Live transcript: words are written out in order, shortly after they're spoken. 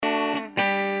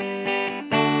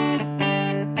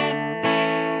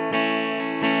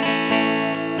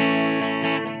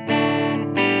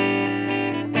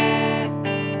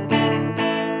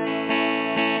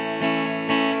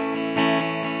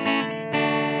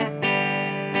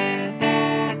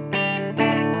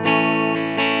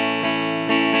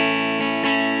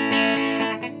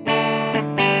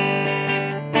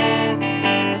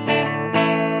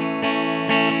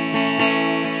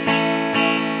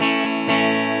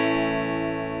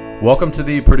Welcome to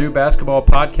the Purdue Basketball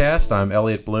Podcast. I'm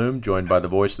Elliot Bloom, joined by the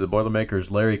voice of the Boilermakers,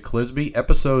 Larry Clisby,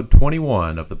 episode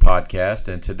 21 of the podcast.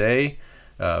 And today,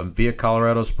 via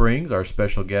Colorado Springs, our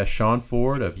special guest, Sean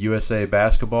Ford of USA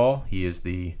Basketball. He is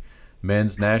the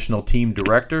men's national team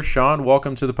director. Sean,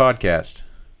 welcome to the podcast.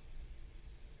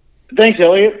 Thanks,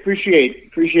 Elliot.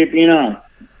 Appreciate being on.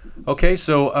 Okay,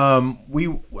 so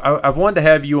I've wanted to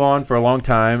have you on for a long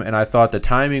time, and I thought the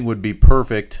timing would be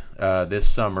perfect this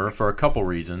summer for a couple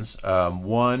reasons.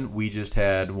 One, we just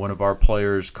had one of our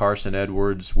players, Carson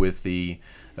Edwards, with the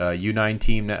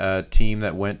U9 team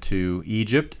that went to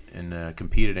Egypt and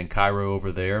competed in Cairo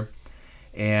over there.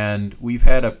 And we've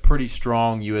had a pretty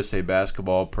strong USA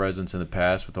Basketball presence in the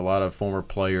past with a lot of former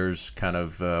players kind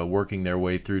of working their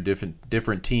way through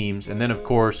different teams. And then, of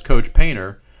course, Coach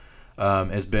Painter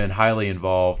has been highly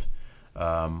involved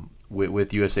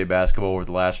with USA Basketball over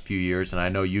the last few years, and I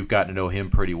know you've gotten to know him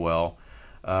pretty well.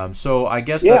 So I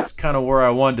guess that's kind of where I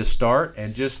wanted to start.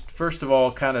 And just first of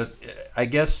all, kind of, I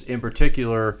guess in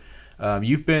particular,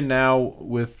 you've been now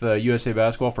with USA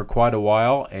Basketball for quite a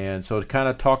while, and so to kind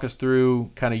of talk us through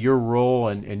kind of your role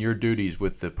and your duties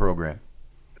with the program.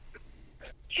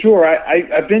 Sure.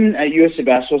 I've been at USA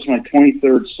Basketball since my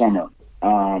 23rd summer,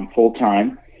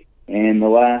 full-time. And the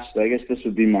last, I guess this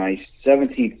would be my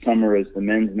 17th summer as the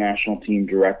men's national team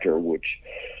director, which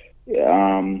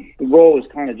the role is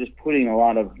kind of just putting a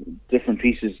lot of different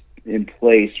pieces in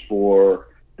place for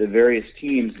the various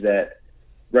teams that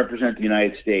represent the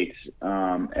United States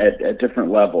at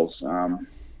different levels.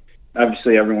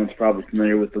 Obviously, everyone's probably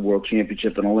familiar with the World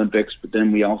Championship and Olympics, but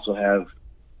then we also have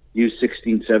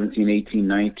U16, 17, 18,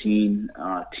 19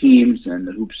 teams and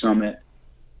the Hoop Summit.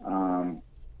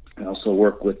 I also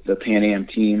work with the Pan Am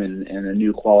team and a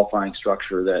new qualifying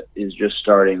structure that is just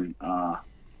starting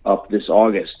up this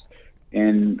August.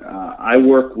 And I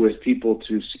work with people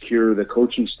to secure the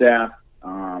coaching staff,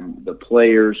 the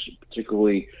players,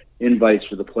 particularly invites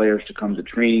for the players to come to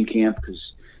training camp, because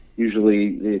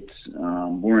usually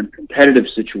we're in a competitive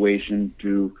situation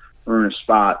to earn a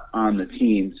spot on the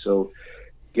team. So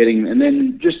and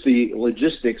then just the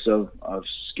logistics of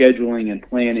scheduling and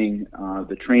planning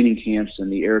the training camps and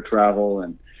the air travel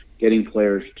and getting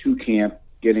players to camp,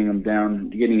 getting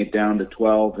it down to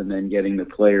 12, and then getting the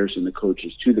players and the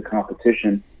coaches to the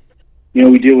competition. You know,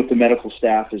 we deal with the medical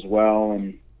staff as well,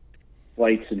 and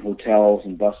flights and hotels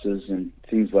and buses and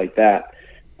things like that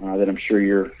that I'm sure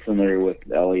you're familiar with,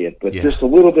 Elliot. But just a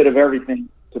little bit of everything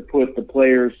to put the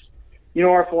players. You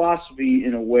know, our philosophy,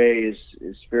 in a way,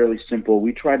 is fairly simple.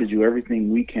 We try to do everything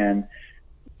we can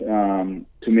to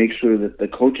make sure that the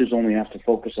coaches only have to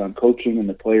focus on coaching and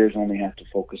the players only have to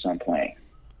focus on playing.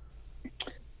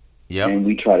 Yep. And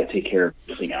we try to take care of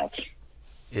everything else.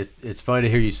 It's funny to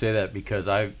hear you say that, because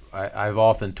I've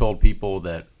often told people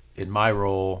that in my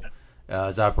role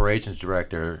as operations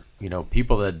director, you know,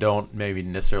 people that don't maybe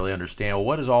necessarily understand, well,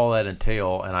 what does all that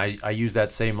entail? And I use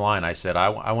that same line. I said,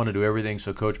 I want to do everything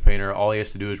so Coach Painter, all he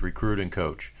has to do is recruit and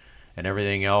coach. And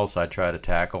everything else I try to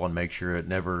tackle and make sure it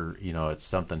never, you know, it's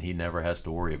something he never has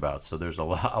to worry about. So there's a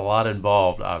lot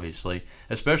involved, obviously,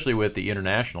 especially with the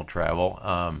international travel.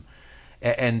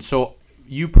 And so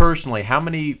you personally, how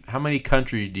many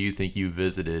countries do you think you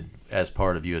visited as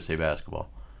part of USA Basketball?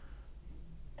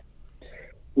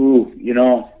 Ooh, you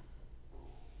know,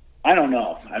 I don't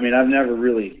know. I mean, I've never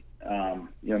really, you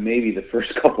know, maybe the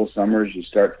first couple summers you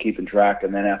start keeping track,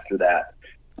 and then after that.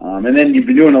 And then you've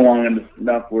been doing it long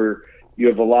enough where you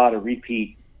have a lot of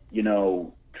repeat, you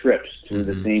know, trips to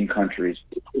the same countries.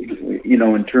 You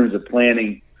know, in terms of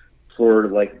planning for,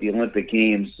 like, the Olympic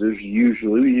Games, we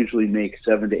usually make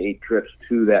 7 to 8 trips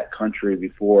to that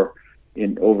country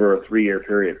over a 3-year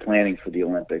period planning for the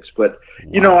Olympics. But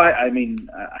you know, I mean,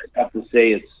 I have to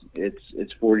say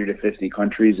it's 40 to 50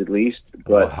 countries at least.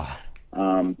 But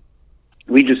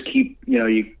we just keep, you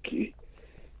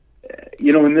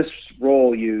know, in this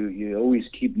role, you always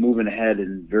keep moving ahead,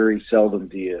 and very seldom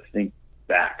do you think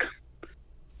back.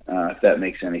 If that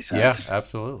makes any sense. Yeah,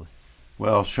 absolutely.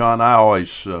 Well, Sean, I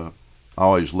always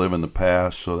live in the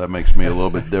past, so that makes me a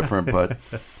little bit different. But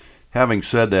having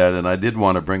said that, and I did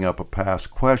want to bring up a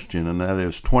past question, and that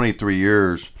is 23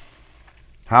 years,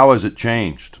 how has it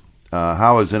changed?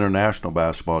 How has international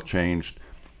basketball changed?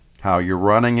 How you're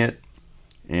running it,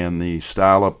 and the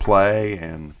style of play,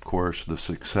 and, of course, the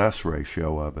success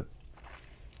ratio of it?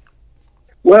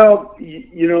 Well,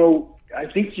 you know, I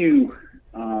think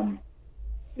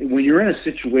when you're in a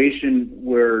situation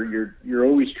where you're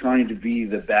always trying to be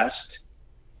the best,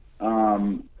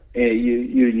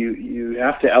 you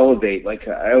have to elevate. Like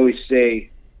I always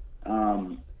say,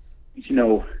 you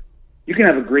know, you can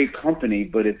have a great company,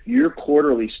 but if your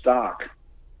quarterly stock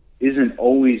isn't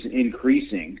always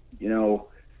increasing, you're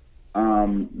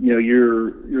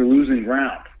losing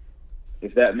ground,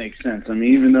 if that makes sense. I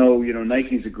mean, even though,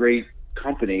 Nike's a great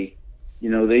company,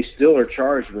 they still are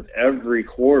charged with every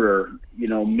quarter,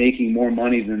 making more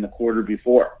money than the quarter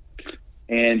before.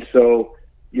 And so,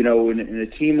 in a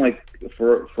team like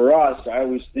for us, I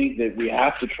always think that we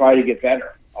have to try to get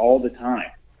better all the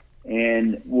time.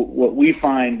 And what we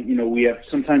find,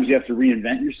 sometimes you have to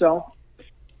reinvent yourself.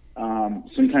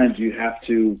 Sometimes you have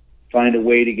to find a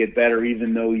way to get better,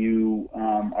 even though you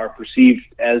are perceived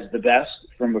as the best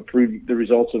from the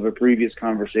results of a previous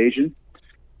conversation.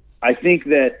 I think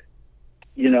that,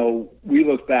 we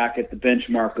look back at the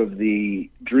benchmark of the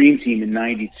Dream Team in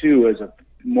 '92 as a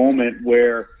moment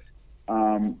where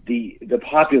the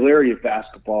popularity of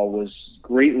basketball was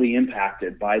greatly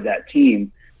impacted by that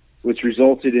team, which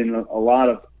resulted in a lot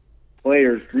of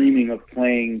players dreaming of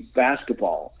playing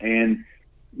basketball. And,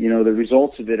 the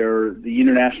results of it are the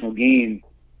international game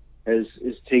has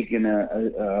taken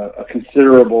a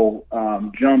considerable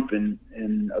jump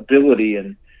in ability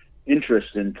and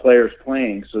interest in players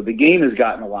playing. So the game has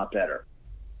gotten a lot better.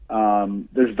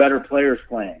 There's better players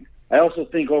playing. I also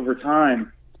think over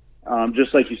time,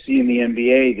 just like you see in the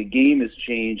NBA, the game has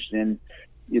changed and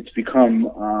it's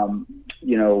become,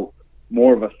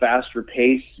 more of a faster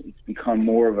pace. It's become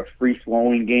more of a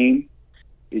free-flowing game.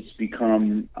 It's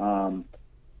become, a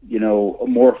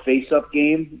more face-up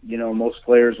game. Most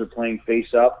players are playing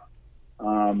face-up.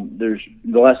 There's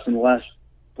less and less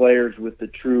players with the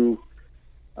true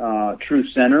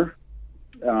center.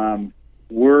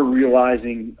 We're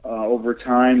realizing over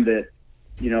time that,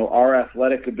 our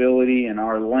athletic ability and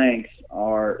our length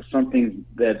are something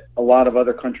that a lot of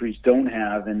other countries don't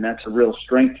have, and that's a real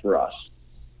strength for us.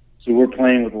 So we're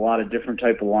playing with a lot of different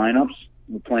type of lineups.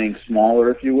 We're playing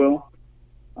smaller, if you will.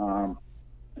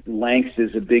 Length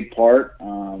is a big part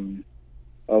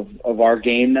of our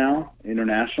game now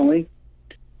internationally.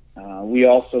 We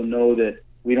also know that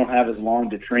we don't have as long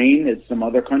to train as some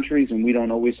other countries, and we don't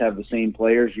always have the same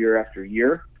players year after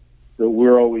year. So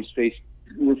we're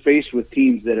faced with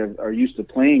teams that are used to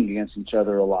playing against each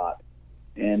other a lot,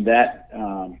 and that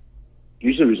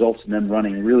usually results in them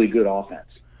running really good offense.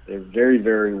 They're very,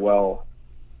 very well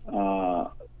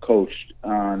coached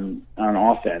on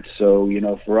offense. So,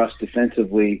 for us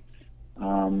defensively,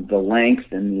 the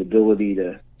length and the ability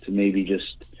to maybe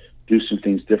just do some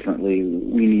things differently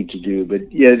we need to do.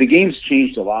 But, yeah, the game's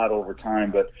changed a lot over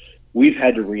time, but we've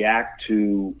had to react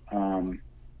to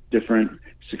different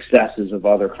successes of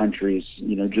other countries,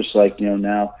 just like,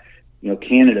 now,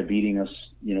 Canada beating us,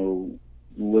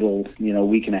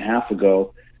 week and a half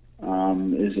ago,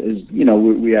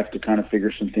 we have to kind of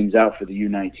figure some things out for the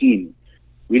U19.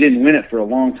 We didn't win it for a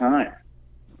long time.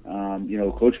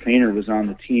 Coach Painter was on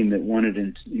the team that won it,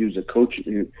 and he was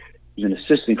an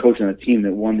assistant coach on a team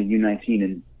that won the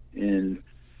U19 in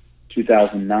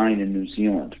 2009 in New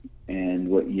Zealand. And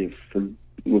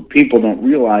what people don't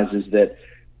realize is that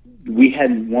we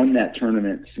hadn't won that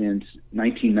tournament since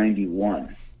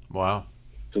 1991. Wow.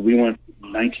 So we went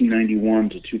from 1991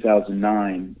 to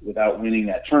 2009 without winning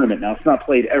that tournament. Now, it's not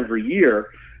played every year,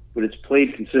 but it's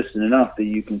played consistent enough that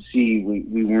you can see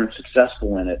we weren't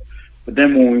successful in it. But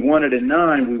then when we won it in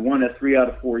 9, we won it 3 out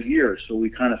of 4 years. So we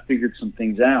kind of figured some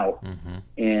things out. Mm-hmm.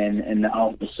 And now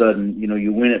all of a sudden,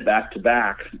 you win it back to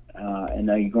back, and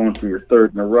now you're going for your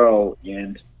third in a row.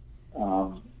 And,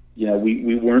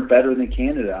 we weren't better than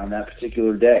Canada on that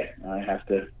particular day. I have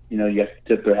to, you have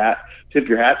to tip your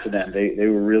hat to them. They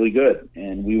were really good,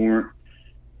 and we weren't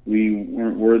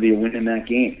worthy of winning that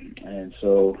game. And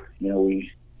so,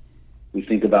 we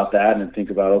think about that and think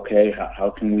about, okay,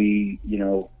 how can we,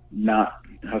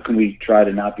 how can we try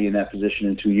to not be in that position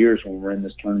in 2 years when we're in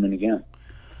this tournament again?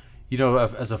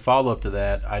 As a follow-up to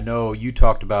that, I know you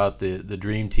talked about the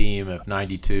Dream Team of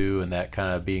 '92 and that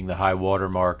kind of being the high water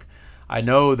mark. I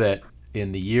know that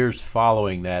in the years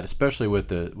following that, especially with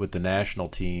the national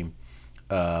team,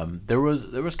 there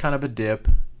was kind of a dip,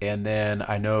 and then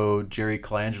I know Jerry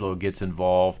Colangelo gets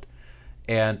involved.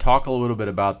 And talk a little bit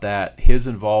about that, his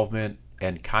involvement,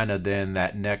 and kind of then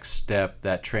that next step,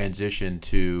 that transition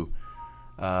to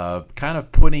kind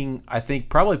of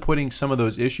probably putting some of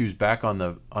those issues back on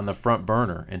the front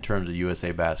burner in terms of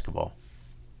USA basketball.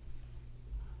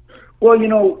 Well,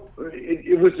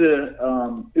 it was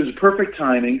a perfect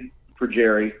timing for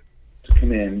Jerry to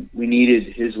come in. We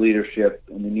needed his leadership,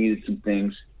 and we needed some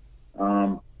things.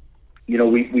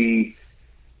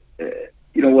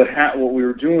 What we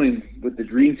were doing with the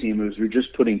Dream Team was we were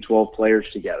just putting 12 players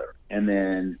together, and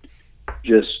then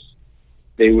just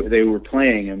they were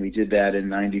playing, and we did that in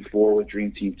 '94 with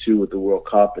Dream Team 2 with the World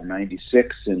Cup, in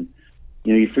 '96, and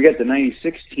you forget the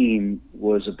 '96 team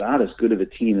was about as good of a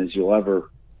team as you'll ever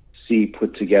see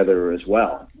put together as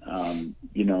well.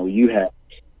 You had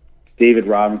David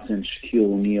Robinson,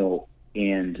 Shaquille O'Neal,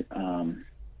 and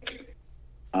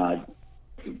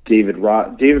David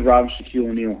Robinson, Shaquille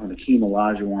O'Neal, Hakeem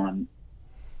Olajuwon,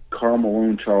 Karl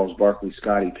Malone, Charles Barkley,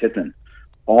 Scottie Pippen,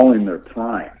 all in their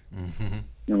prime.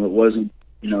 It wasn't,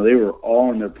 they were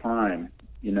all in their prime.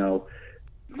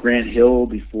 Grant Hill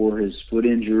before his foot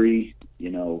injury,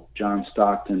 John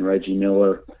Stockton, Reggie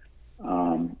Miller,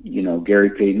 Gary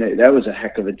Payton. That was a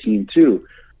heck of a team too.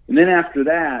 And then after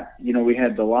that, we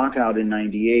had the lockout in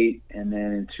 '98, and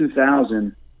then in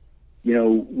 2000,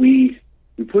 we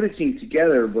put a team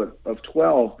together, but of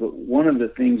 12. But one of the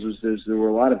things was there were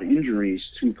a lot of injuries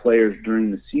to players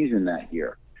during the season that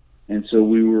year, and so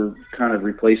we were kind of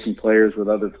replacing players with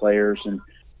other players and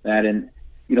that. And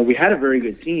we had a very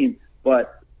good team,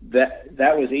 but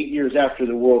that was 8 years after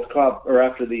the World Cup, or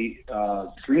after the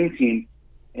Dream Team.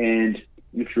 And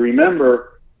if you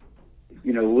remember,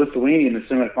 Lithuania in the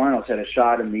semifinals had a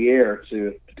shot in the air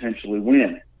to potentially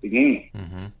win the game.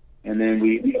 And then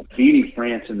we beat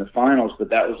France in the finals, but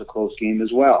that was a close game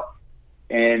as well.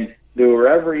 And there were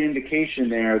every indication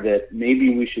there that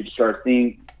maybe we should start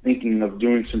thinking of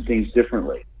doing some things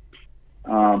differently.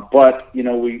 But,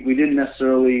 we didn't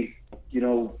necessarily,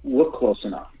 look close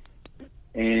enough.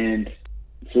 And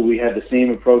so we had the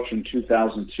same approach in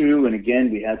 2002. And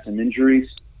again, we had some injuries.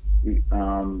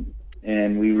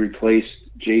 And we replaced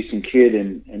Jason Kidd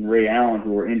and Ray Allen,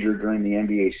 who were injured during the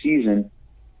NBA season,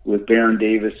 with Baron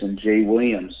Davis and Jay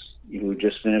Williams, who had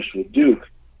just finished with Duke.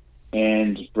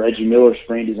 And Reggie Miller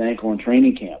sprained his ankle in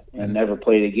training camp and never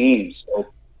played a game. So,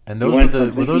 and those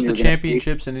were those the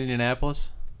championships in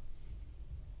Indianapolis?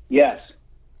 Yes.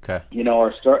 Okay.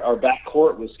 Our back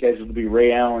court was scheduled to be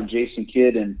Ray Allen, Jason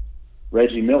Kidd, and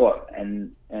Reggie Miller,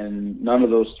 and none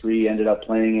of those three ended up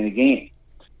playing in a game.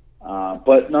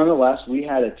 But nonetheless, we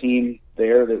had a team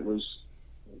there that was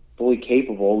fully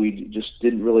capable. We just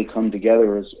didn't really come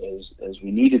together as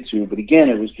we needed to. But again,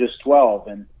 it was just 12,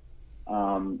 and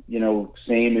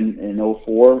same in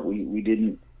 04. We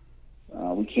didn't.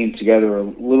 We came together a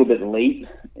little bit late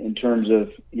in terms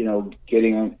of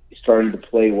starting to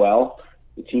play well.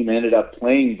 The team ended up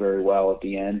playing very well at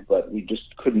the end, but we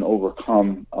just couldn't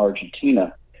overcome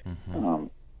Argentina.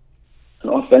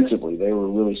 Offensively, they were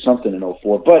really something in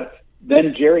 04. But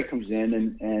then Jerry comes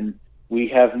in, and we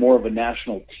have more of a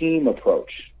national team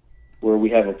approach, where we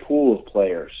have a pool of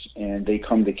players, and they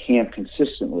come to camp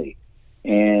consistently,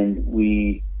 and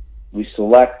we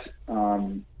select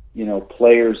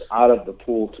players out of the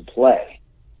pool to play.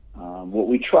 What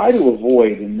we try to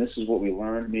avoid, and this is what we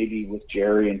learned maybe with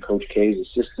Jerry and Coach K's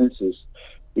assistance, is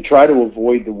we try to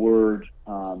avoid the word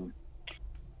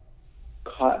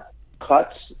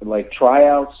cuts, like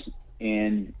tryouts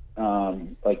and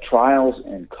like trials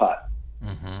and cut.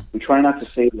 We try not to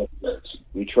say like this.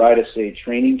 We try to say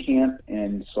training camp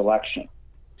and selection.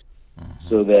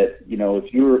 So that,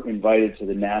 if you're invited to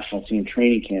the national team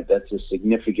training camp, that's a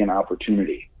significant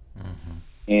opportunity.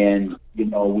 And,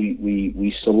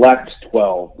 we select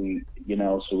 12.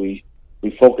 So we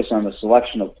focus on the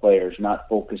selection of players, not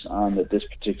focus on that this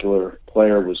particular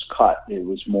player was cut. It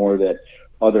was more that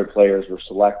other players were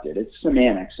selected. It's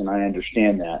semantics, and I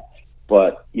understand that.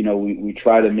 But, we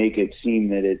try to make it seem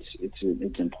that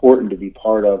it's important to be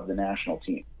part of the national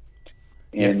team.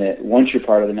 And that once you're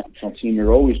part of the national team,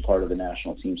 you're always part of the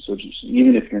national team. So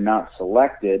even if you're not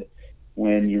selected,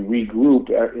 when you regroup,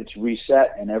 it's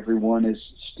reset, and everyone is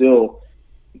still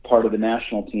part of the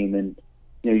national team. And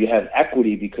you have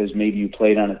equity because maybe you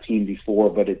played on a team before,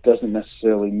 but it doesn't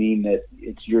necessarily mean that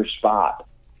it's your spot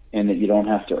and that you don't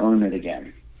have to earn it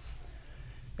again.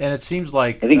 And it seems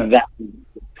like I think that's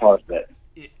part of it.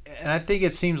 And I think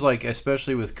it seems like,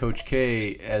 especially with Coach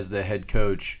K as the head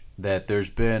coach, that there's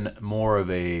been more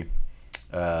of a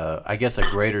a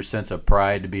greater sense of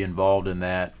pride to be involved in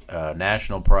that,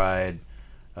 national pride.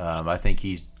 I think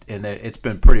it's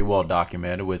been pretty well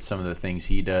documented with some of the things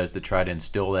he does to try to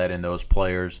instill that in those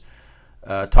players.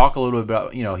 Talk a little bit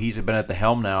about, he's been at the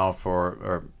helm now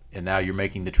and now you're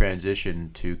making the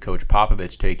transition to Coach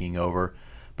Popovich taking over.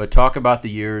 But talk about the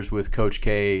years with Coach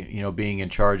K, being in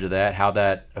charge of that, how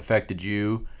that affected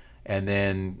you, and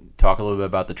then talk a little bit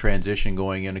about the transition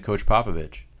going into Coach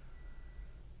Popovich.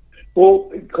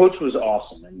 Well, Coach was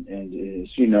awesome, and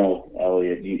as you know,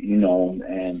 Elliot, you know him,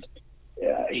 and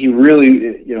he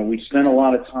really, we spent a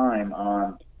lot of time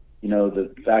on,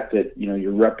 the fact that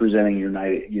you're representing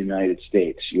United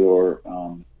States, you're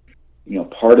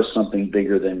part of something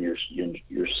bigger than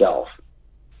yourself,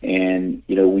 and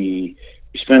we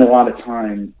spent a lot of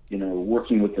time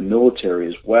working with the military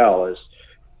as well as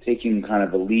taking kind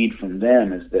of a lead from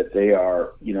them, is that they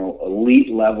are,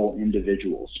 elite level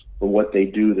individuals. For what they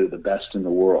do, they're the best in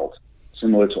the world,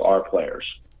 similar to our players.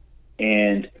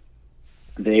 And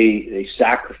they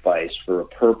sacrifice for a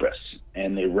purpose,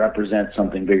 and they represent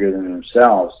something bigger than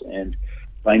themselves. And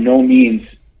by no means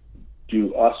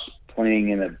do us playing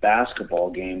in a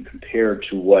basketball game compare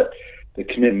to what the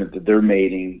commitment that they're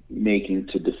making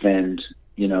to defend,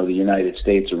 the United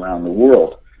States around the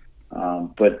world.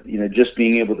 But just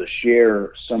being able to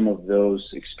share some of those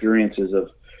experiences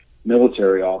of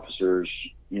military officers,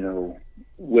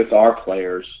 with our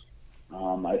players,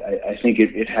 I think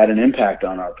it had an impact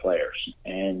on our players.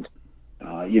 And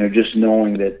just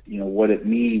knowing that what it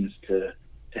means to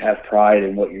have pride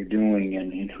in what you're doing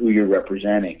and who you're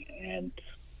representing. And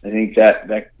I think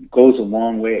that goes a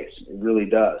long ways. It really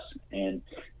does. And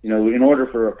in order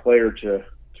for a player to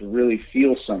really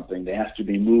feel something, they have to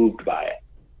be moved by it.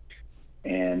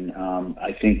 And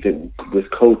I think that with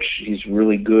Coach, he's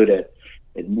really good at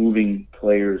moving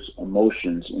players'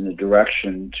 emotions in a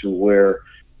direction to where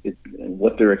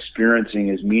what they're experiencing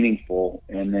is meaningful,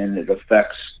 and then it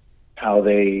affects how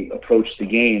they approach the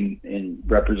game in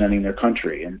representing their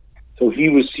country. And so he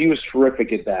was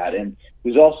terrific at that, and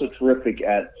he was also terrific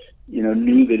at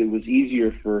knew that it was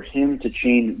easier for him to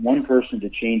change one person to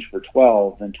change for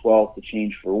 12 than 12 to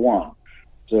change for one.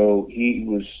 So he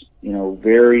was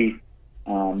very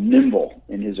nimble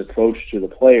in his approach to the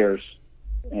players,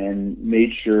 and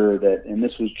made sure that, and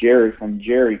this was from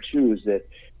Jerry too, is that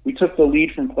we took the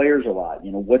lead from players a lot.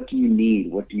 What do you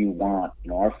need? What do you want?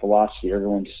 Our philosophy, a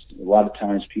lot of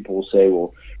times people will say,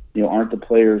 well, aren't the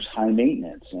players high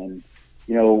maintenance? And,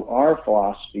 our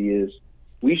philosophy is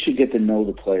we should get to know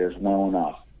the players well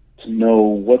enough to know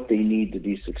what they need to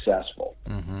be successful.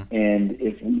 Mm-hmm. And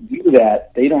if we do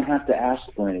that, they don't have to ask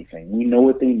for anything. We know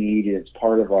what they need, and it's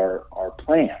part of our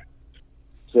plan.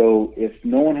 So if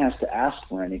no one has to ask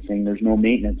for anything, there's no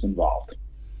maintenance involved.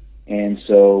 And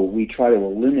so we try to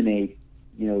eliminate,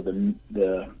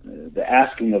 the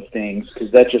asking of things,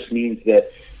 because that just means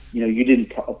that, you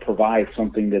didn't provide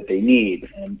something that they need.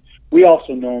 And we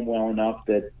also know them well enough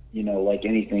that, like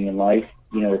anything in life,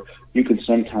 you can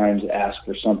sometimes ask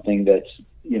for something that's,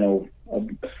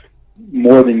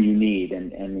 more than you need,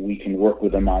 and we can work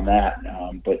with them on that.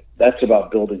 But that's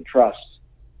about building trust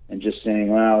and just saying,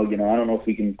 well, I don't know if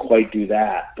we can quite do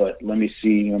that, but let me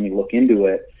look into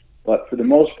it. But for the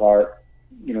most part,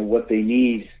 what they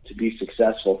need to be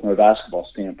successful from a basketball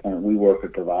standpoint, we work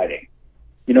at providing.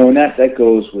 And that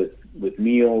goes with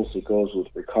meals, it goes with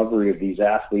recovery of these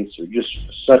athletes. They're just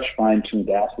such fine-tuned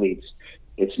athletes.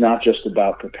 It's not just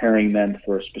about preparing them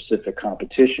for a specific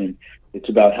competition. It's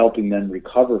about helping them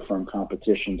recover from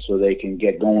competition so they can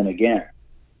get going again.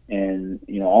 And,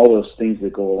 all those things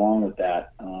that go along with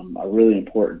that are really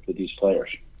important for these players.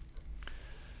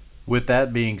 With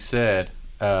that being said,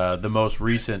 the most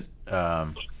recent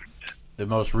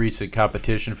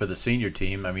competition for the senior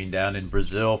team, down in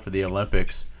Brazil for the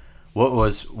Olympics,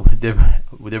 did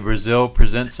Brazil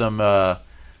present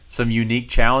some unique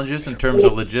challenges in terms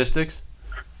of logistics?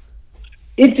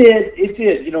 It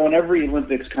did. And every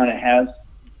Olympics kind of has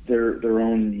their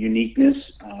own uniqueness.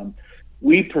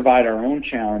 We provide our own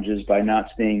challenges by not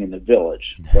staying in the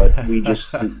village, but we just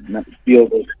feel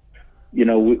that,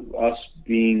 us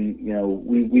being,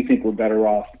 we think we're better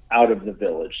off out of the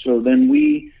village. So then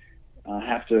we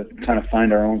have to kind of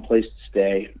find our own place to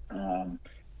stay. And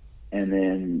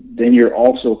then you're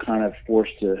also kind of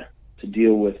forced to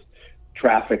deal with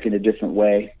traffic in a different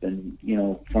way than,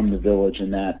 from the village,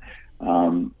 and that.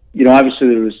 Obviously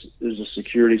there's a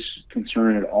security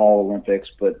concern at all Olympics,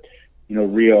 but,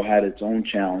 Rio had its own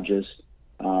challenges.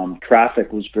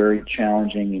 Traffic was very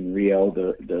challenging in Rio.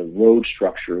 The road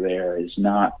structure there is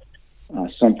not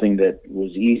something that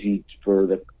was easy for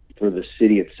the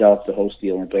city itself to host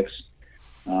the Olympics.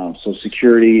 So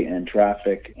security and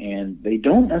traffic, and they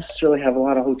don't necessarily have a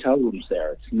lot of hotel rooms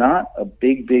there. It's not a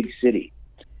big city.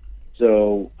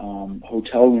 So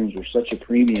hotel rooms are such a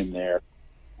premium there.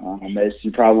 As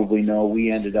you probably know, we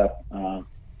ended up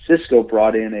Cisco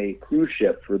brought in a cruise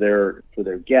ship for their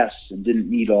guests and didn't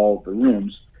need all of the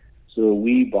rooms, so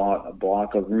we bought a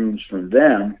block of rooms from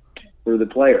them for the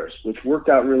players, which worked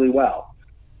out really well.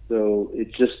 So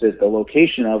it's just that the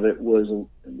location of it was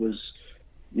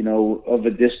of a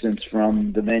distance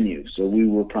from the venue, so we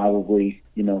were probably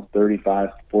 35,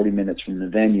 40 minutes from the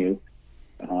venue.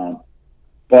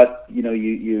 But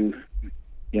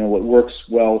what works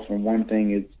well from one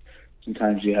thing is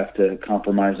sometimes you have to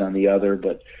compromise on the other,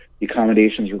 but the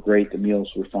accommodations were great. The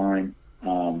meals were fine.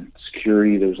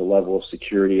 Security, there was a level of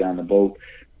security on the boat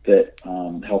that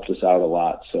helped us out a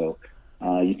lot. So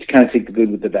you kind of take the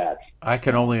good with the bad. I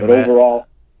can only but overall,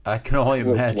 I can only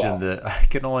imagine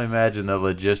the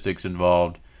logistics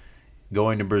involved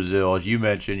going to Brazil. As you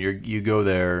mentioned, you go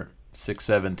there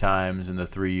 6-7 times in the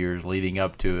 3 years leading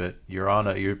up to it.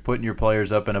 You're putting your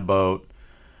players up in a boat.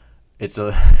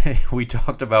 We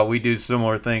talked about we do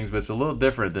similar things, but it's a little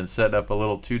different than setting up a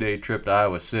little 2-day trip to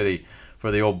Iowa City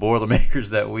for the old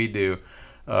Boilermakers that we do.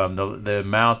 The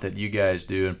amount that you guys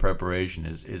do in preparation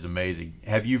is amazing.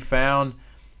 Have you found?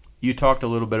 You talked a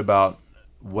little bit about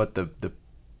what the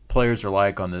players are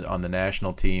like on the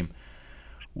national team.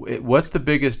 What's the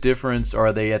biggest difference?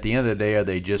 Are they, at the end of the day, are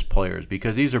they just players?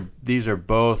 Because these are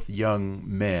both young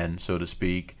men, so to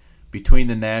speak, between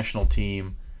the national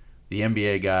team, the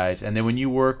NBA guys, and then when you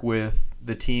work with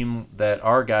the team that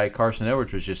our guy Carson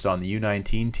Edwards was just on, the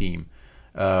U19 team,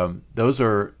 those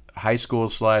are high school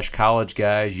 / college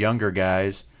guys, younger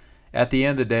guys. At the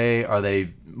end of the day, are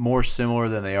they more similar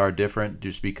than they are different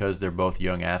just because they're both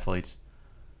young athletes?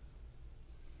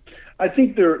 I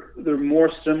think they're more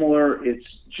similar. It's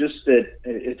just that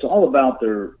it's all about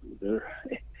their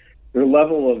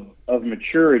level of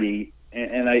maturity,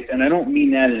 and I don't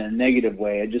mean that in a negative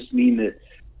way. I just mean that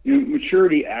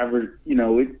maturity average,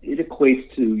 it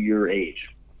equates to your age,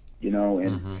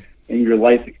 and your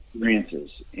life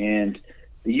experiences. And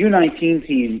the U19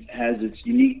 team has its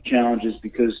unique challenges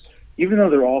because even though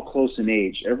they're all close in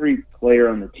age, every player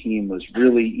on the team was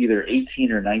really either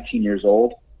 18 or 19 years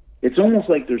old. It's almost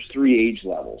like there's 3 age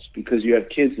levels because you have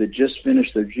kids that just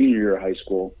finished their junior year of high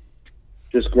school,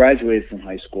 just graduated from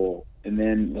high school, and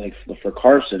then, like for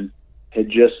Carson, had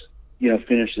just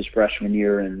finished his freshman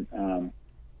year in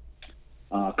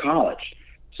college.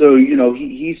 So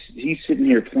he's sitting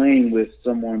here playing with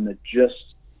someone that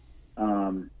just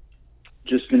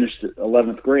finished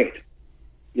 11th grade,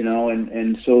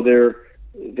 and so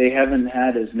they haven't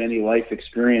had as many life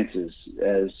experiences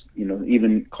as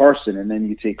even Carson. And then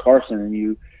you take Carson and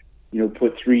you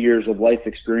put 3 years of life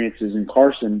experiences in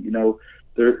Carson.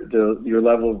 Your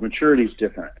level of maturity is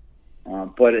different,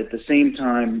 but at the same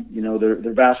time,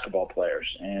 they're basketball players,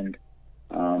 and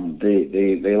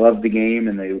they love the game,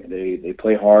 and they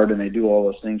play hard, and they do all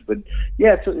those things. But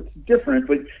yeah, it's different.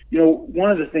 But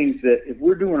one of the things that if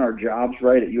we're doing our jobs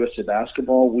right at USA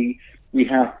Basketball, we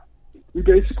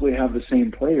basically have the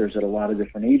same players at a lot of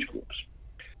different age groups.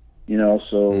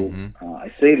 So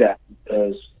I say that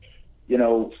because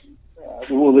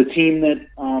the team that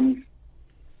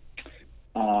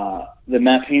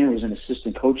Matt Painter was an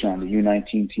assistant coach on, the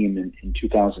U19 team in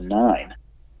 2009.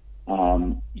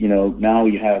 Now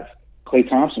you have Klay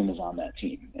Thompson was on that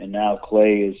team, and now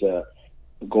Klay is a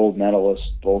gold medalist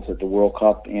both at the World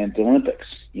Cup and the Olympics.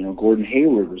 Gordon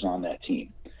Hayward was on that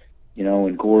team.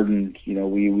 And Gordon,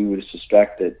 we would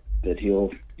suspect that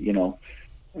he'll,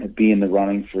 be in the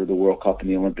running for the World Cup and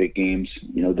the Olympic Games,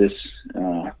 this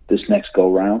next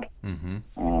go round. In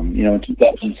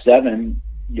 2007,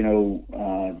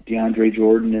 DeAndre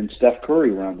Jordan and Steph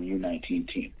Curry were on the U19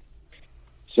 team.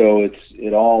 So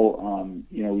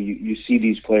you see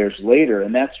these players later,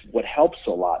 and that's what helps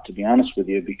a lot, to be honest with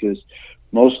you, because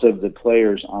most of the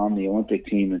players on the Olympic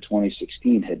team in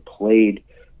 2016 had played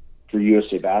for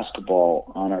USA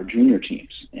Basketball on our junior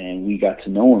teams, and we got to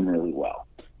know them really well.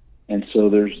 And so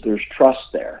there's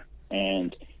trust there,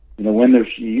 and when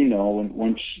there's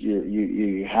once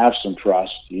you have some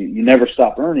trust, you never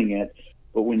stop earning it.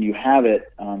 But when you have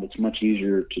it, it's much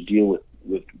easier to deal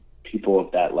with people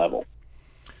at that level.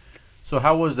 So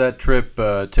how was that trip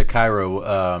to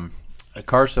Cairo?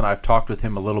 Carson, I've talked with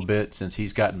him a little bit since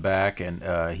he's gotten back, and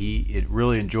he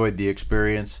really enjoyed the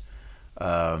experience.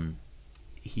 I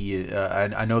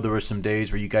know there were some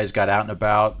days where you guys got out and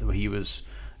about. He was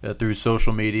through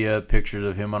social media, pictures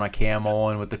of him on a camel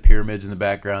and with the pyramids in the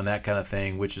background, that kind of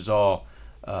thing, which is all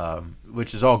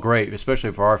great,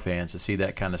 especially for our fans to see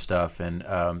that kind of stuff, and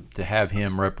to have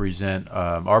him represent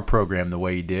our program the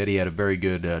way he did. He had a very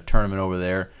good tournament over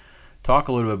there. Talk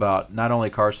a little bit about not only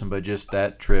Carson, but just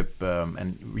that trip.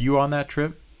 And were you on that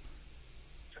trip?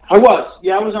 I was.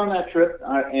 Yeah, I was on that trip,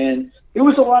 and it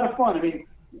was a lot of fun. I mean,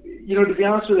 to be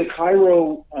honest with you,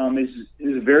 Cairo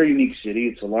is a very unique city.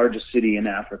 It's the largest city in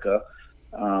Africa.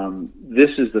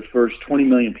 This is the first 20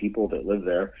 million people that live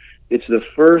there. It's the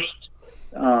first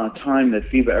time that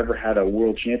FIBA ever had a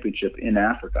world championship in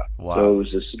Africa. Wow. So it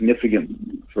was a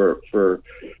significant for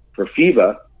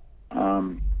FIBA.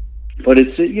 But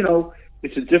it's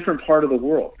a different part of the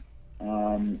world.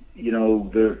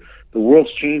 The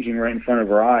world's changing right in front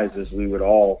of our eyes, as we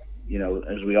all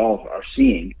are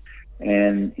seeing.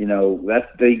 And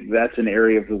that's an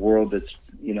area of the world that's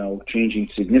changing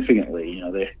significantly.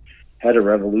 They had a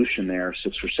revolution there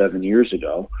 6 or 7 years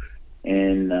ago.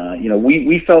 And,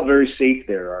 we felt very safe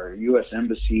there. Our U.S.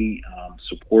 Embassy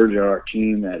supported our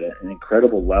team at an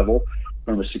incredible level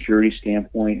from a security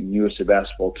standpoint, and USA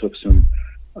Basketball took some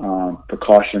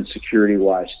precautions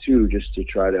security-wise, too, just to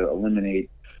try to eliminate,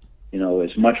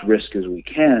 as much risk as we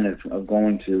can of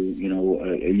going to,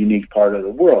 a unique part of the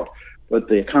world. But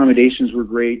the accommodations were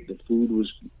great. The food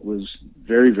was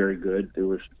very, very good. There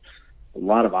was a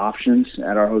lot of options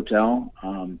at our hotel.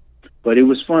 But it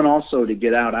was fun also to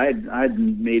get out. I had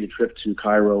made a trip to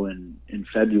Cairo in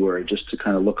February just to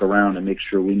kind of look around and make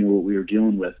sure we knew what we were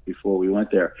dealing with before we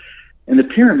went there. And the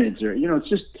pyramids are, it's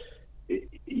just,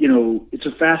 it's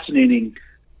a fascinating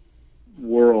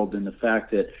world in the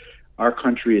fact that our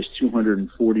country is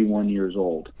 241 years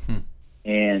old.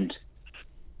 And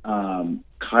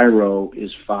Cairo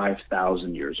is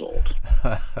 5,000 years old.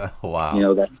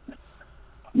 Wow.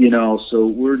 So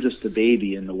we're just a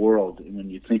baby in the world when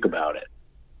you think about it.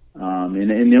 And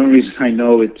the only reason I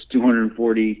know it's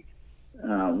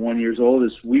 241 years old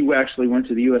is we actually went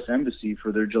to the U.S. Embassy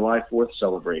for their July 4th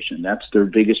celebration. That's their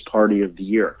biggest party of the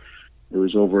year. There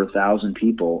was over 1,000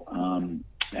 people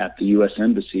at the U.S.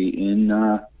 Embassy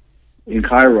in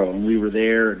Cairo, and we were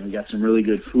there, and we got some really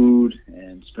good food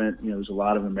and spent, there was a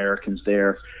lot of Americans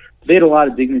there. They had a lot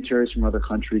of dignitaries from other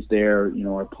countries there.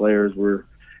 Our players were,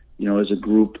 as a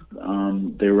group,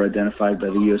 they were identified by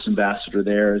the U.S. ambassador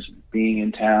there as being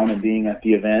in town and being at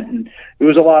the event, and it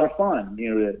was a lot of fun,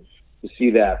 to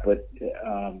see that. But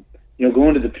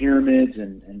going to the pyramids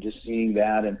and just seeing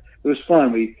that, and it was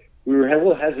fun. We were a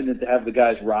little hesitant to have the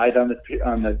guys ride on the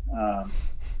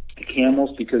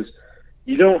camels because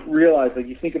you don't realize, like,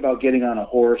 you think about getting on a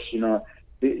horse,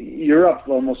 you're up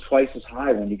almost twice as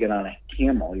high when you get on a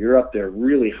camel. You're up there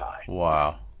really high.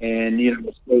 Wow. And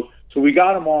so we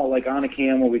got them all like on a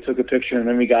camel. We took a picture and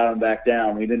then we got them back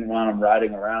down. We didn't want them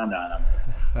riding around on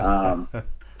them.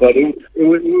 But it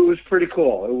was pretty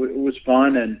cool. It was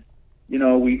fun, and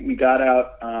we got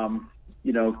out.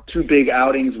 2 big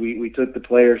outings. We took the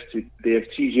players to the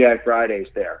TGI Fridays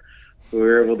there, so we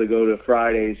were able to go to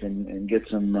Fridays and get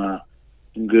some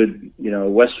good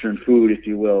Western food, if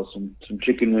you will, some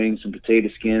chicken wings, some potato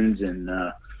skins, and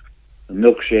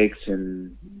milkshakes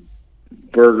and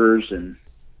burgers and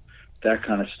that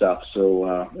kind of stuff.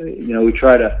 So we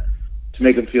try to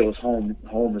make them feel as home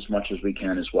as much as we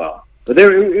can as well. But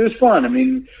it was fun. I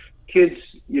mean, kids,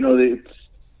 you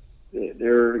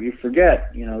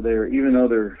forget, they're, even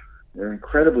though they're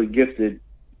incredibly gifted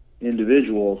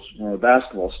individuals from a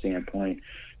basketball standpoint,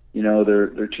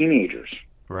 they're teenagers.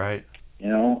 Right.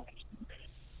 And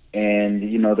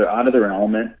they're out of their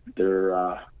element. They're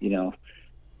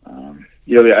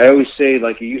I always say,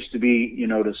 like, it used to be,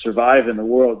 to survive in the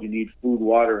world, you need food,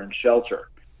 water, and shelter.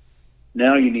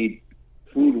 Now you need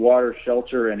food, water,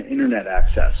 shelter, and internet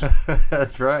access.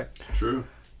 That's right. It's true.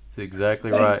 That's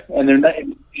exactly right. And they're not,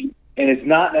 and it's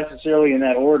not necessarily in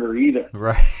that order either.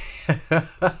 Right.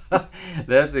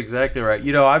 That's exactly right.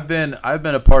 I've been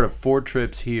a part of 4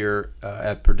 trips here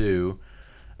at Purdue.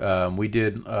 We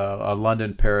did a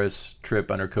London-Paris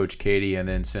trip under Coach Katie, and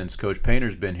then since Coach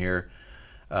Painter's been here,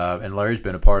 and Larry's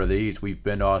been a part of these, we've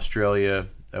been to Australia,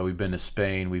 we've been to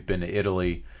Spain, we've been to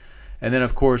Italy. And then,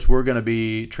 of course, we're going to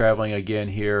be traveling again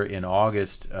here in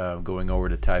August, going over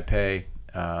to Taipei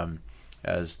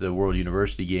as the World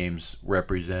University Games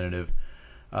representative.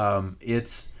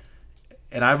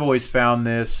 And I've always found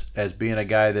this, as being a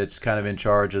guy that's kind of in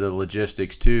charge of the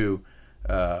logistics too,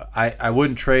 I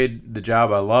wouldn't trade the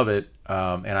job. I love it,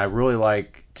 and I really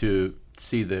like to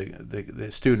see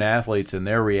the student athletes and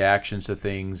their reactions to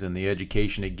things and the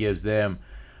education it gives them.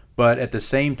 But at the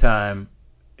same time,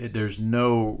 there's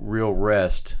no real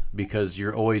rest, because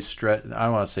you're always I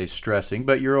don't want to say stressing,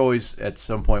 but you're always at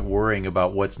some point worrying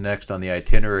about what's next on the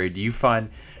itinerary.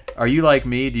 Are you like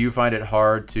me? Do you find it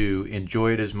hard to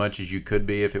enjoy it as much as you could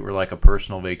be if it were like a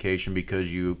personal vacation,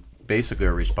 because you basically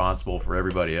are responsible for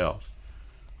everybody else?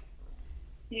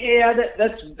 Yeah,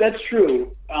 that's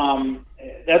true.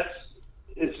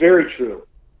 It's very true.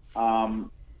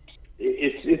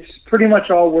 It's pretty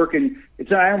much all working.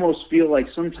 I almost feel like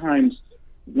sometimes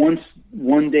once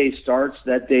one day starts,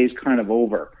 that day is kind of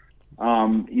over.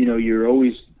 You're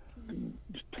always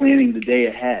planning the day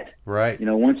ahead. Right.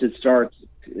 Once it starts,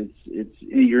 it's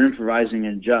you're improvising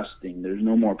and adjusting. There's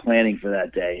no more planning for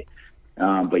that day,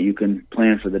 but you can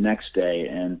plan for the next day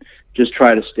and just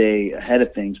try to stay ahead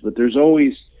of things. But there's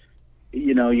always,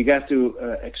 you got to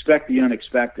expect the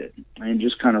unexpected and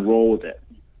just kind of roll with it.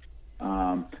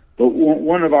 But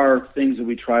one of our things that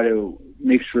we try to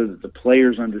make sure that the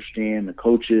players understand, the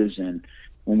coaches, and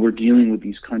when we're dealing with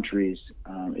these countries,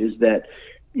 is that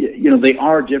they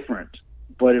are different,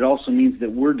 but it also means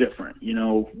that we're different.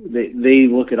 They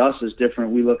look at us as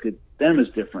different. We look at them as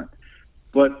different.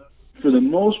 But for the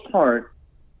most part,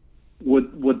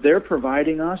 what they're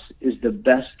providing us is the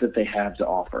best that they have to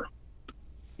offer.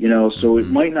 So it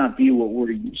might not be what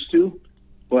we're used to,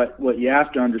 but what you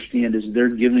have to understand is they're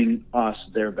giving us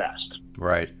their best.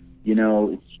 Right.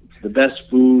 It's the best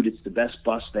food. It's the best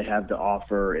bus they have to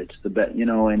offer. It's the best,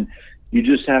 and you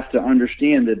just have to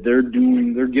understand that they're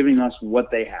giving us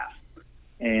what they have.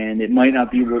 And it might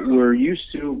not be what we're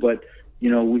used to, but,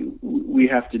 we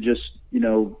have to just,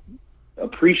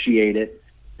 appreciate it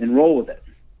and roll with it.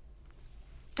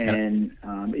 And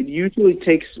it usually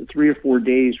takes 3 or 4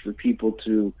 days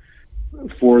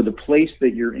for the place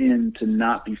that you're in to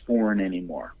not be foreign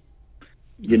anymore.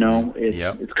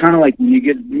 It's kind of like when you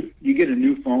get a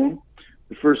new phone.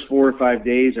 The first 4 or 5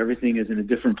 days, everything is in a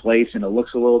different place and it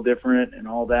looks a little different and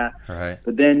all that. Right.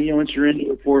 But then, once you're in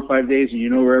it 4 or 5 days and you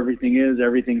know where everything is,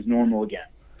 everything's normal again.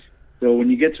 So when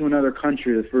you get to another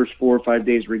country, the first 4 or 5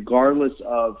 days, regardless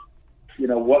of,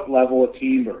 what level of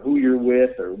team or who you're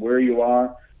with or where you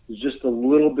are, there's just a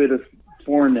little bit of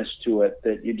foreignness to it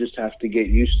that you just have to get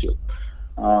used to.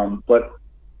 But,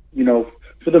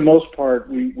 for the most part,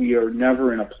 we are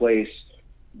never in a place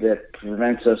that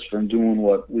prevents us from doing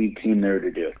what we came there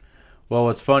to do. Well,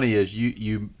 what's funny is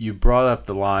you brought up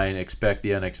the line, expect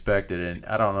the unexpected, and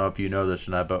I don't know if you know this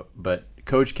or not, but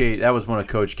Coach K, that was one of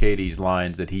Coach Katie's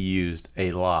lines that he used a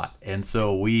lot. And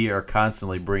so we are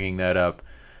constantly bringing that up.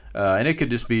 And it could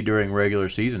just be during regular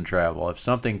season travel. If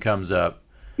something comes up,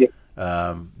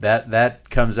 that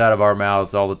comes out of our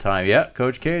mouths all the time. Yeah,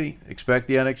 Coach Katie, expect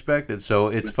the unexpected. So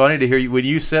it's funny to hear you when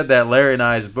you said that. Larry and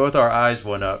I, both our eyes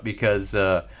went up because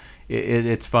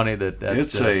it's funny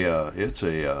that's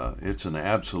it's an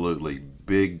absolutely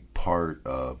big part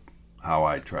of how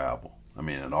I travel. I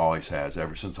mean, it always has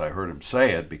ever since I heard him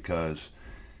say it. Because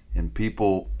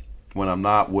when I'm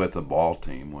not with a ball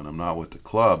team, when I'm not with the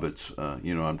club, it's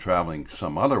I'm traveling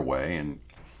some other way. And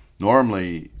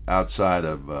normally outside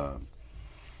of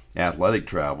athletic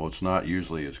travel, it's not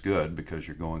usually as good because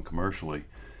you're going commercially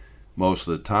most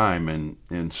of the time.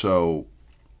 And so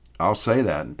I'll say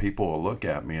that, and people will look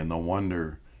at me and they'll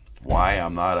wonder why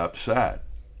I'm not upset,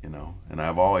 And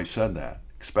I've always said that.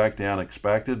 Expect the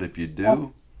unexpected. If you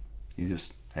do, you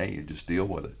just deal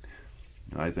with it.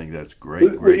 And I think that's great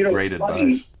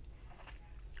advice.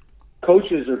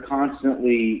 Coaches are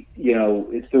constantly,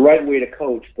 it's the right way to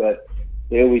coach, but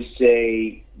they always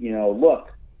say,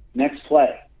 look, next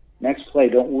play.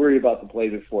 Don't worry about the play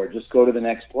before. Just go to the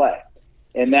next play.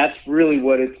 And that's really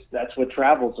that's what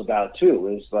travel's about too,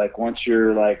 is like, once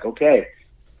you're like, okay,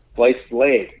 flight's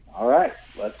delayed. All right,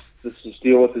 let's just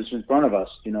deal with this in front of us.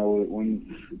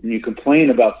 When you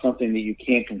complain about something that you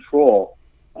can't control,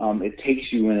 it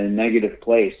takes you in a negative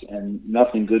place, and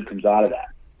nothing good comes out of that.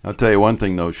 I'll tell you one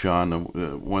thing though, Sean.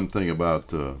 One thing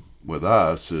about with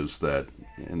us is that,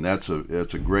 and that's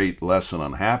a great lesson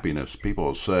on happiness. People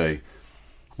will say,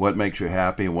 what makes you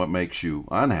happy and what makes you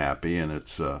unhappy? And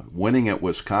it's winning at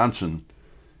Wisconsin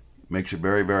makes you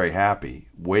very, very happy.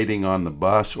 Waiting on the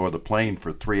bus or the plane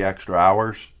for 3 extra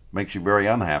hours makes you very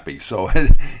unhappy. So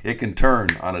it can turn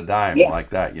on a dime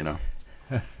like that, Yeah,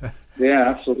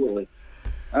 absolutely.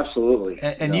 Absolutely.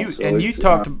 And you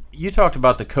talked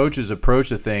about the coach's approach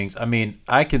to things. I mean,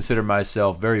 I consider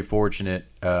myself very fortunate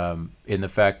in the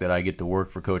fact that I get to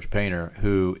work for Coach Painter,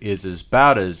 who is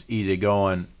about as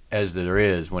easygoing as there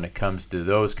is when it comes to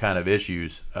those kind of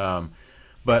issues.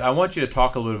 But I want you to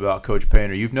talk a little bit about Coach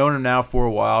Painter. You've known him now for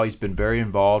a while. He's been very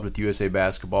involved with USA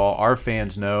Basketball. Our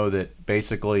fans know that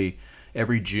basically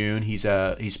every June he's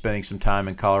spending some time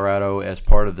in Colorado as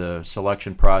part of the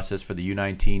selection process for the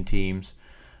U19 teams.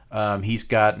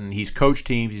 He's coached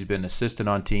teams, he's been assistant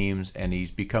on teams, and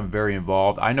he's become very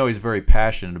involved. I know he's very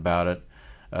passionate about it.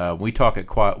 We talk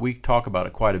about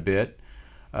it quite a bit.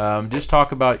 Just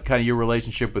talk about kind of your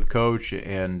relationship with Coach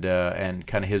and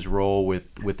kind of his role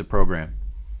with the program.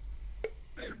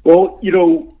 Well,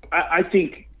 I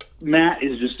think Matt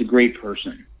is just a great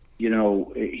person.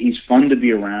 He's fun to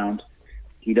be around.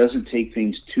 He doesn't take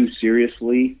things too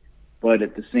seriously, but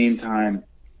at the same time,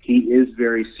 he is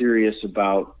very serious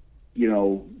about,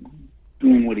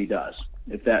 doing what he does,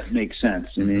 if that makes sense.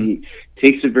 I mean, he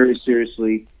takes it very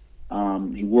seriously.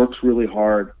 He works really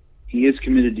hard. He is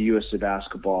committed to USA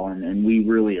Basketball, and we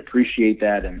really appreciate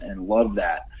that and love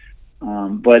that.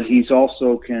 But he's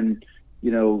also can,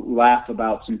 laugh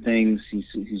about some things.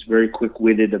 He's very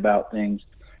quick-witted about things.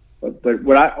 But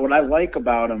what I like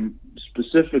about him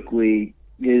specifically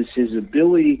is his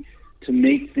ability to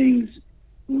make things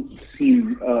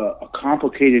seem a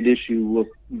complicated issue look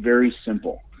very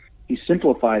simple. He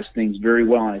simplifies things very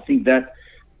well, and I think that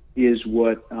is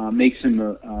what makes him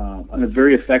a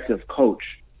very effective coach,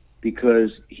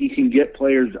 because he can get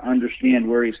players to understand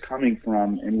where he's coming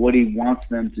from and what he wants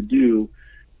them to do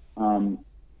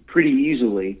pretty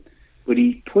easily, but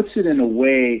he puts it in a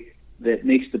way that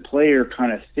makes the player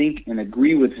kind of think and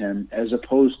agree with him, as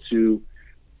opposed to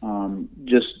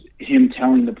just him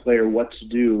telling the player what to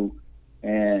do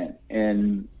and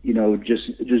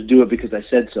just do it because I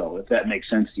said so, if that makes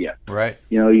sense to you. Right.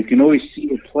 You can always see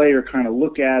the player kind of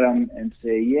look at him and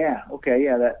say, yeah, okay,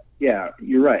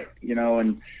 you're right.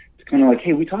 And it's kind of like,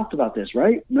 hey, we talked about this,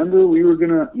 right? Remember we were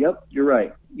gonna, yep, you're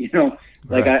right.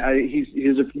 Like right.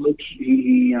 His approach,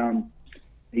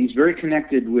 he's very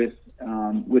connected with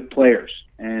players,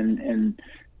 and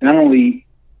not only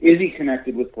is he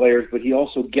connected with players, but he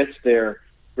also gets there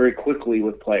very quickly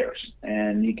with players,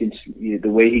 and the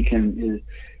way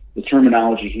the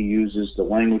terminology he uses, the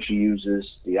language he uses,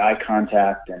 the eye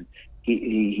contact, and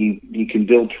he can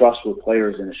build trust with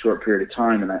players in a short period of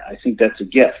time, and I think that's a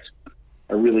gift.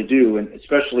 I really do, and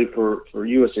especially for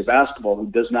USA Basketball, who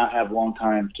does not have long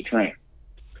time to train.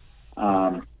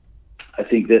 I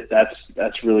think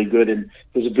that's really good, and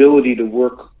his ability to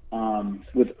work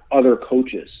with other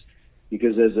coaches,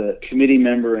 because as a committee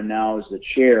member and now as the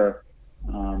chair,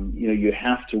 you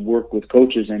have to work with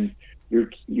coaches, and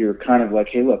you're kind of like,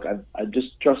 hey, look, I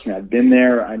just trust me. I've been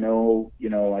there. I know,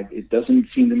 it doesn't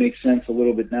seem to make sense a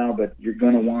little bit now, but you're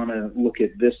going to want to look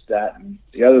at this, that, and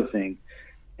the other thing.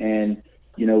 And,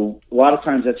 a lot of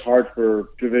times that's hard for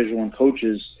Division I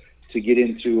coaches to get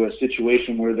into a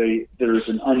situation where there's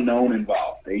an unknown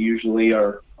involved. They usually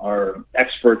are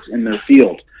experts in their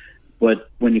field. But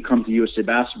when you come to USA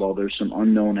Basketball, there's some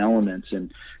unknown elements,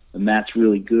 and Matt's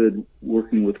really good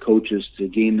working with coaches to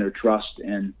gain their trust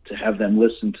and to have them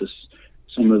listen to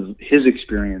some of his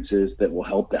experiences that will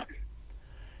help them.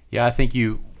 Yeah, I think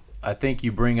you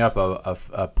bring up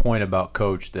a point about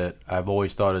Coach that I've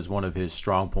always thought is one of his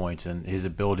strong points, and his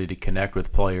ability to connect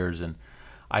with players. And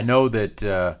I know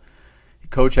that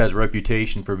Coach has a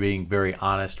reputation for being very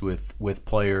honest with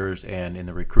players and in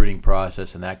the recruiting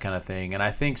process and that kind of thing. And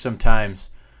I think sometimes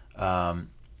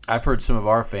I've heard some of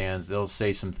our fans, they'll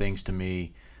say some things to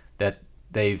me that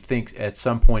they think at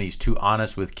some point he's too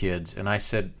honest with kids. And I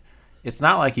said, it's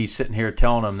not like he's sitting here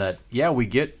telling them that, yeah, we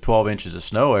get 12 inches of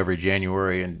snow every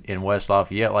January in West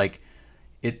Lafayette.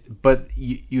 But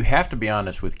you have to be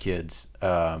honest with kids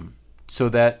so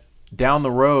that down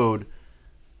the road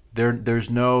there's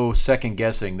no second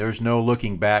guessing. There's no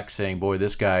looking back saying, boy,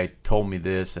 this guy told me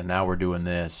this and now we're doing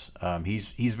this.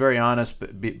 He's very honest,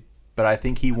 but I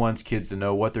think he wants kids to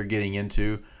know what they're getting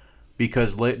into,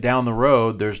 because down the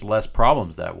road there's less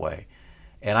problems that way.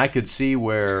 And I could see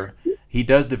where he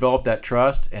does develop that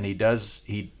trust, and he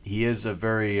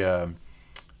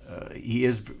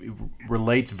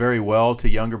relates very well to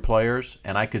younger players.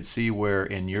 And I could see where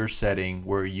in your setting,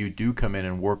 where you do come in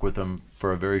and work with them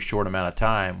for a very short amount of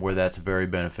time, where that's very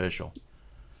beneficial.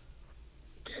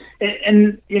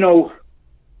 And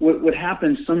what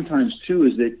happens sometimes too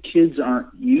is that kids aren't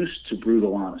used to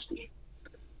brutal honesty.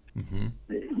 Mm-hmm.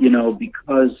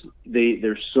 Because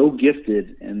they're so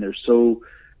gifted and they're so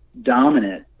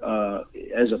dominant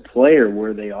as a player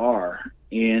where they are,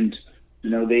 and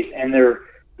they're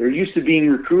used to being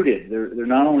recruited. They're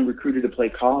not only recruited to play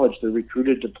college, they're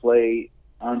recruited to play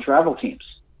on travel teams.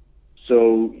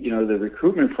 So the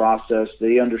recruitment process,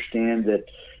 they understand that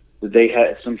they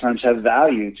sometimes have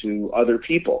value to other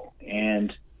people,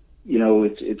 and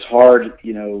it's hard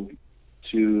to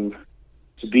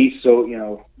be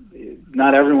so,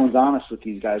 not everyone's honest with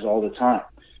these guys all the time.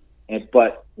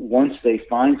 But once they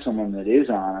find someone that is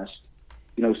honest,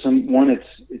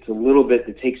 it's a little bit,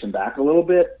 it takes them back a little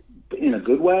bit in a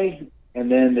good way.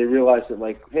 And then they realize that,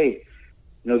 like, hey,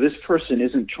 this person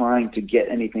isn't trying to get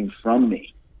anything from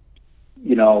me.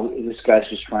 This guy's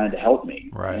just trying to help me.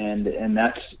 Right. And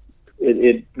that's,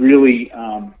 it really,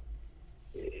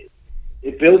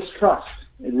 it builds trust.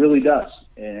 It really does.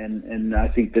 And I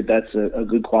think that's a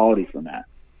good quality from that.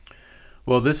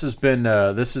 Well, this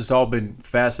has all been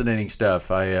fascinating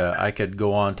stuff. I could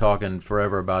go on talking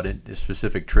forever about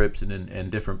specific trips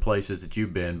and different places that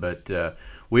you've been, but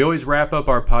we always wrap up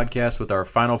our podcast with our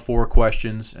final 4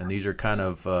 questions, and these are kind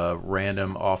of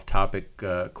random, off-topic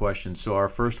questions. So our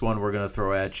first one we're going to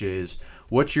throw at you is,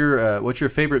 what's your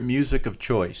favorite music of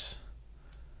choice?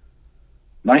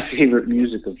 My favorite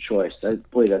music of choice.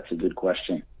 Boy, that's a good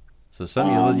question. So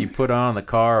something you put on in the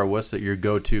car, or what's your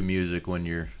go-to music when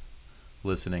you're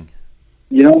listening?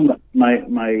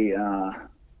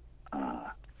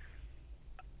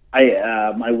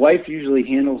 My wife usually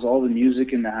handles all the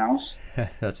music in the house.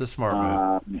 That's a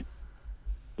smart move.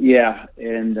 Yeah,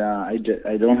 and I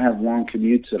don't have long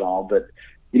commutes at all, but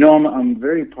I'm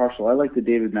very partial. I like the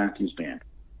David Matthews Band.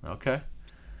 Okay.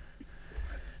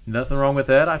 Nothing wrong with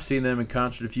that. I've seen them in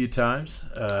concert a few times.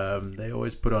 They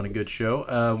always put on a good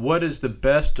show. What is the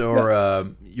best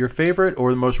or your favorite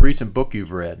or the most recent book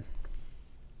you've read?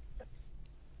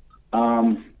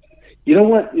 You know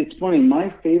what? It's funny. My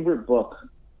favorite book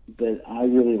that I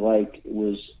really liked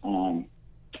was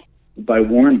by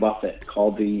Warren Buffett,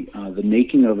 called the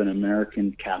Making of an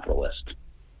American Capitalist,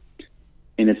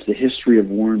 and it's the history of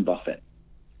Warren Buffett.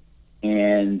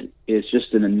 And it's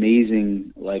just an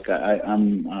amazing.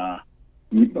 I'm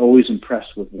always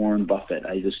impressed with Warren Buffett.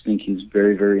 I just think he's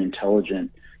very, very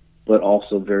intelligent, but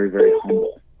also very, very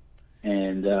humble.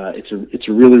 And it's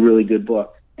a really, really good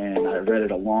book. And I read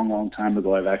it a long, long time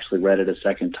ago. I've actually read it a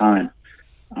second time.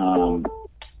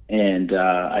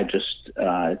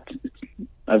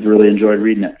 I've really enjoyed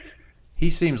reading it. He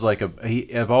seems like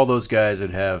of all those guys that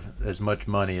have as much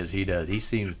money as he does, he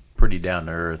seems pretty down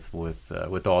to earth with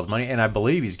all his money. And I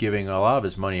believe he's giving a lot of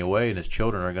his money away, and his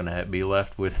children are going to be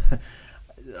left with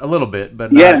a little bit,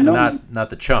 but not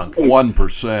the chunk.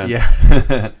 1%. Yeah,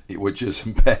 which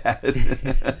isn't bad.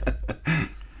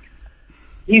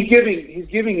 He's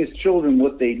giving his children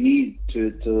what they need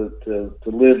to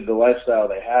live the lifestyle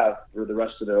they have for the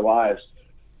rest of their lives.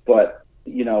 But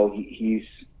he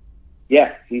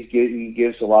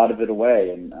gives a lot of it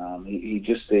away, and I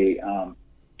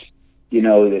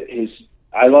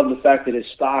love the fact that his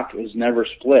stock is never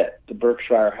split. The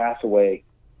Berkshire Hathaway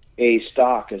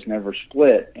stock is never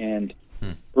split, and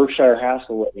Berkshire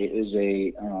Hathaway is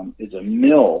a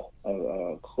mill,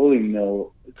 a clothing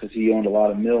mill, because he owned a lot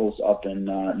of mills up in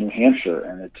New Hampshire,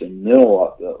 and it's a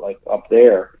mill up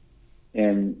there.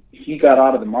 And he got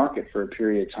out of the market for a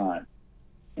period of time,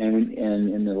 and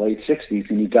in the late '60s,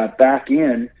 and he got back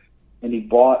in, and he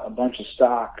bought a bunch of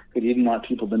stock, but he didn't want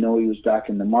people to know he was back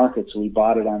in the market, so he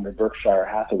bought it under Berkshire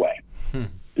Hathaway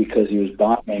because he was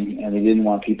buying, and he didn't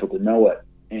want people to know it.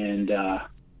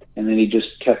 And then he just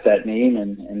kept that name,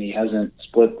 and he hasn't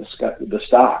split the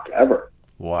stock ever.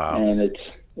 Wow! And it's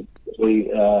really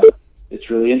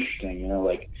interesting.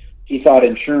 He thought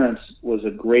insurance was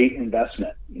a great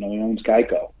investment. He owns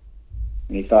Geico,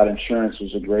 and he thought insurance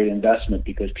was a great investment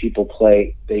because people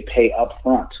they pay up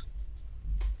front,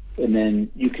 and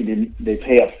then they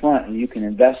pay up front, and you can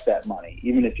invest that money,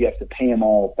 even if you have to pay them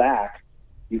all back.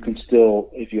 You can still,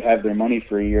 if you have their money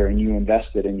for a year and you invest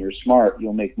it and you're smart,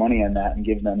 you'll make money on that and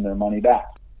give them their money back.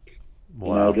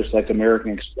 Wow. Just like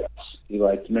American Express. He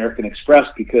liked American Express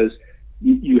because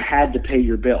you had to pay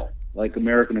your bill. Like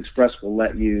American Express will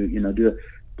let you, do it,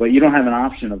 but you don't have an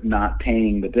option of not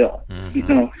paying the bill.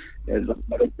 As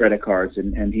other credit cards,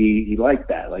 and he liked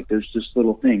that. Like there's just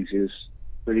little things. It was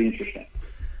pretty interesting.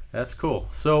 That's cool.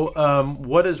 So,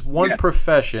 what is one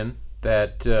profession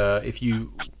that if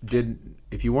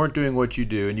you weren't doing what you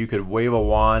do and you could wave a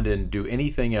wand and do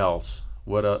anything else,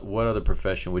 what other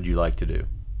profession would you like to do?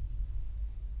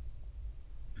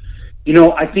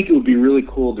 I think it would be really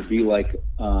cool to be like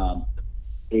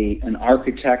an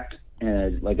architect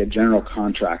and like a general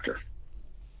contractor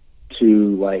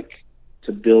to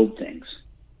build things.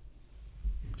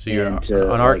 So you're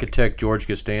an architect, George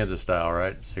Costanza style,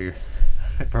 right? So you're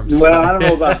from. Well, I don't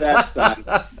know about that style.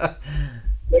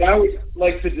 But I would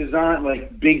like to design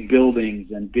big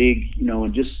buildings and big,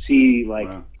 and just see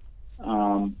wow.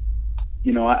 I'm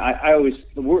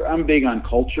big on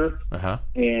culture,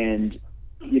 and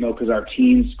because our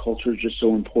team's culture is just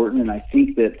so important, and I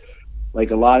think that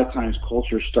a lot of times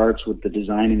culture starts with the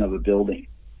designing of a building,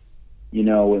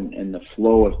 and the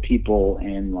flow of people,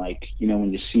 and when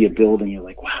you see a building, you're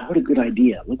like, wow, what a good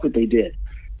idea! Look what they did.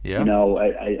 Yeah.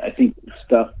 I think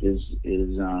stuff is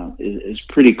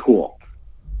pretty cool.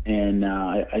 And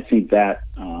I think that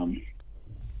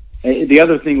the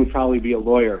other thing would probably be a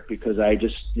lawyer, because I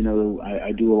just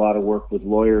I do a lot of work with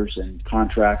lawyers and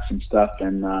contracts and stuff,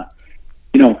 and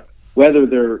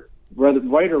whether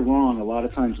right or wrong, a lot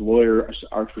of times lawyers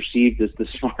are perceived as the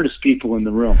smartest people in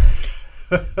the room.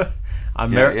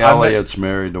 Elliot's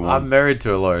married to one. I'm married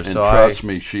to a lawyer, and trust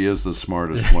me, she is the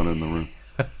smartest one in the room.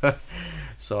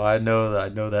 So I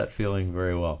know that feeling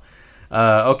very well.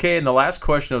 Okay, and the last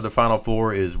question of the Final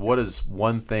Four is, what is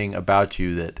one thing about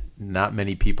you that not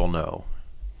many people know?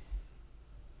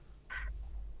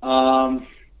 Well,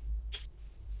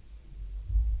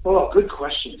 good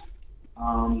question.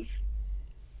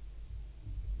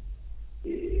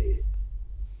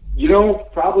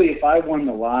 Probably if I won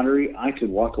the lottery, I could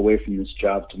walk away from this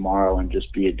job tomorrow and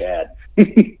just be a dad.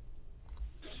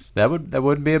 That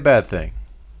wouldn't be a bad thing.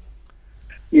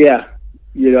 Yeah,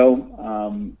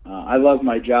 I love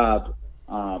my job,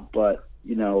 but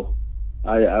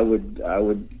I would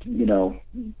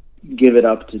give it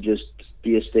up to just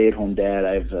be a stay-at-home dad.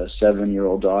 I have a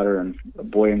 7-year-old daughter and a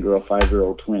boy and girl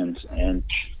 5-year-old twins, and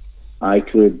I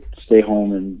could stay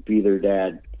home and be their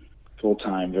dad full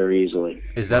time very easily.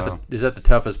 Is that the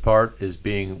toughest part? Is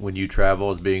being when you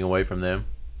travel, is being away from them?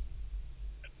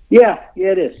 Yeah,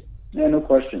 it is. Yeah, no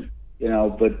question.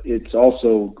 But it's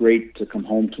also great to come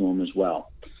home to them as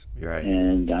well. You're right.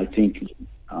 And I think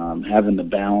having the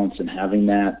balance and having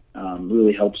that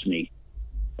really helps me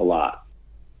a lot.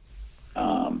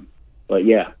 But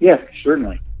yeah,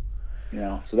 certainly.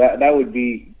 So that would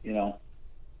be,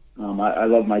 I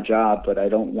love my job, but I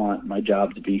don't want my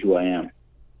job to be who I am.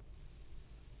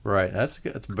 Right. That's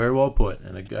very well put,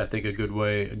 and I think a good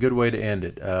way to end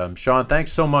it. Sean,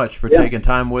 thanks so much for taking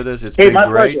time with us. It's been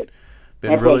great. Pleasure.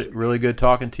 Been really good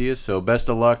talking to you. So best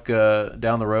of luck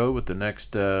down the road with the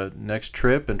next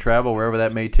trip and travel wherever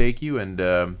that may take you, and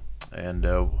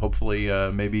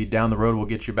hopefully maybe down the road we'll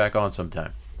get you back on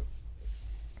sometime.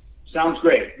 Sounds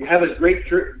great. Have a great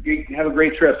trip. Have a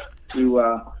great trip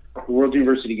to the World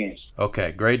University Games.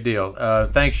 Okay, great deal.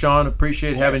 Thanks, Sean.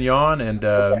 Appreciate having you on, and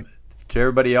to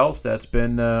everybody else, that's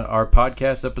been our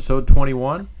podcast episode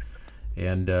 21.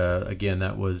 And again,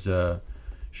 that was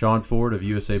Sean Ford of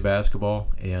USA Basketball,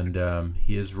 and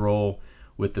his role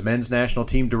with the men's national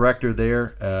team director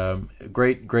there.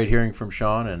 Great hearing from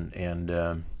Sean,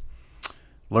 and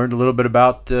learned a little bit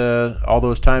about all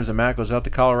those times that Mac goes out to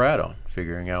Colorado,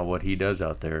 figuring out what he does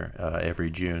out there every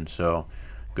June. So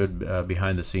good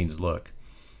behind-the-scenes look.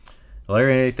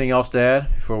 Larry, anything else to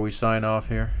add before we sign off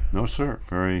here? No, sir.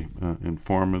 Very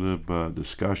informative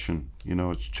discussion.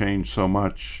 It's changed so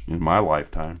much in my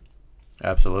lifetime.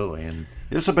 Absolutely. And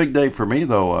it's a big day for me,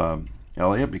 though,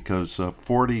 Elliot, because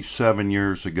 47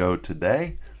 years ago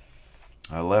today,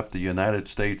 I left the United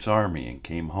States Army and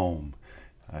came home.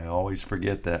 I always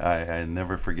forget that. I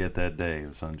never forget that day. It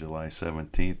was on July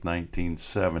 17th,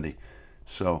 1970.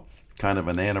 So kind of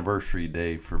an anniversary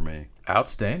day for me.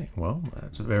 Outstanding. Well,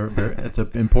 that's it's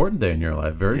an important day in your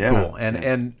life. Very cool.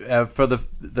 And for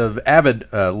the avid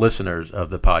listeners of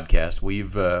the podcast,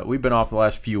 we've been off the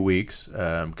last few weeks,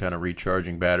 kind of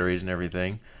recharging batteries and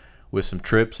everything, with some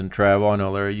trips and travel. I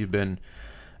know, Larry, you've been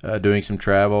doing some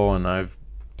travel, and I've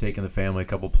taken the family a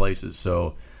couple places.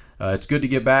 So it's good to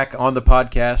get back on the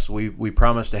podcast. We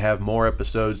promise to have more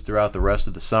episodes throughout the rest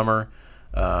of the summer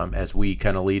as we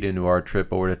kind of lead into our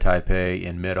trip over to Taipei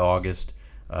in mid-August.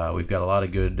 We've got a lot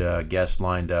of good guests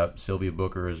lined up. Sylvia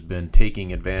Booker has been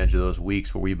taking advantage of those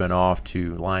weeks where we've been off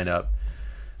to line up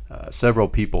several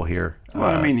people here.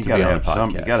 Well, you got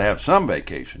to have some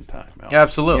vacation time. Yeah,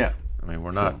 absolutely. Yeah.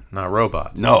 We're not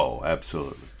robots. No,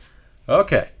 absolutely.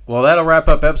 Okay. Well, that'll wrap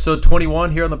up episode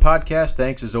 21 here on the podcast.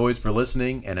 Thanks as always for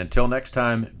listening, and until next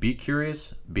time, be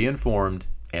curious, be informed,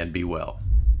 and be well.